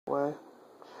Way.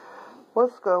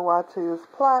 What's good, YT? Is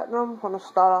Platinum. I'm going to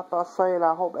start off by saying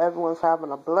I hope everyone's having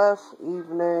a blessed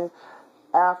evening,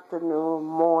 afternoon,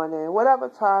 morning, whatever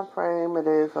time frame it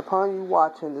is upon you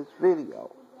watching this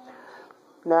video.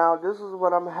 Now, this is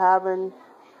what I'm having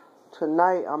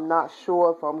tonight. I'm not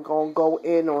sure if I'm going to go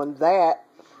in on that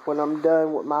when I'm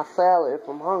done with my salad, if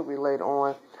I'm hungry later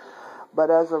on. But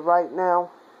as of right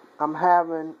now, I'm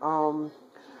having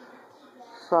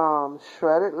some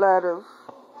shredded lettuce.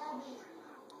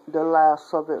 The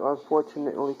last of it,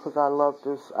 unfortunately, because I love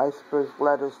this iceberg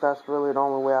lettuce. That's really the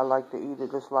only way I like to eat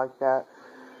it, just like that.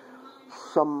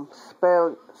 Some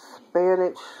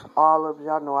Spanish olives.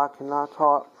 Y'all know I cannot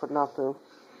talk for nothing.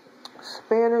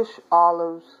 Spanish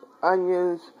olives,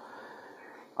 onions,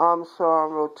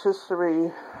 some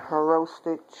rotisserie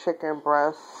roasted chicken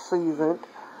breast, seasoned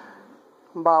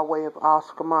by way of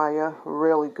Oscar Mayer.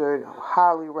 Really good.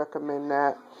 Highly recommend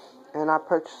that. And I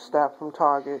purchased that from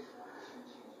Target.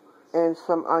 And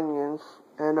some onions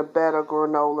and a better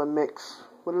granola mix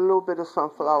with a little bit of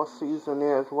sunflower seeds in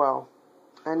there as well.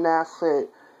 And that's it.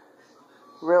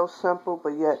 Real simple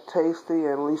but yet tasty, and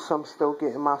at least I'm still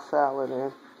getting my salad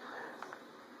in.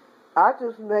 I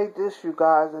just made this, you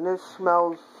guys, and it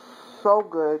smells so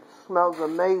good. It smells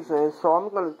amazing. So I'm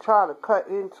going to try to cut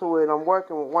into it. I'm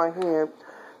working with one hand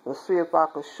and see if I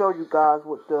can show you guys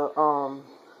what the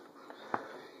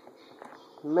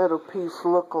middle piece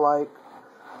look like.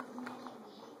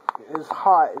 It's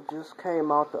hot. It just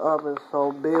came out the oven,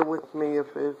 so bear with me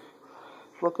if it's...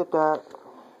 Look at that.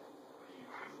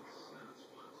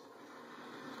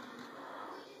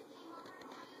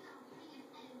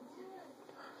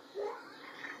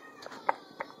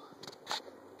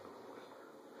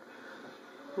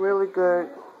 Really good.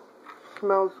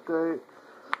 Smells good.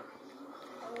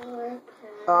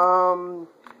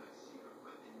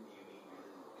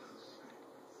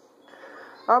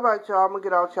 Alright, y'all, I'm going to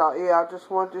get out y'all ear. I just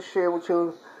wanted to share with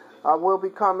you. I will be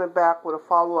coming back with a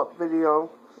follow-up video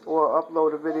or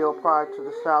upload a video prior to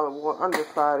the salad. We're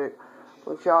undecided.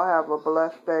 But y'all have a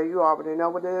blessed day. You already know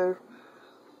what it is.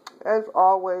 As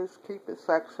always, keep it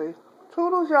sexy.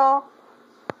 Toodles, y'all.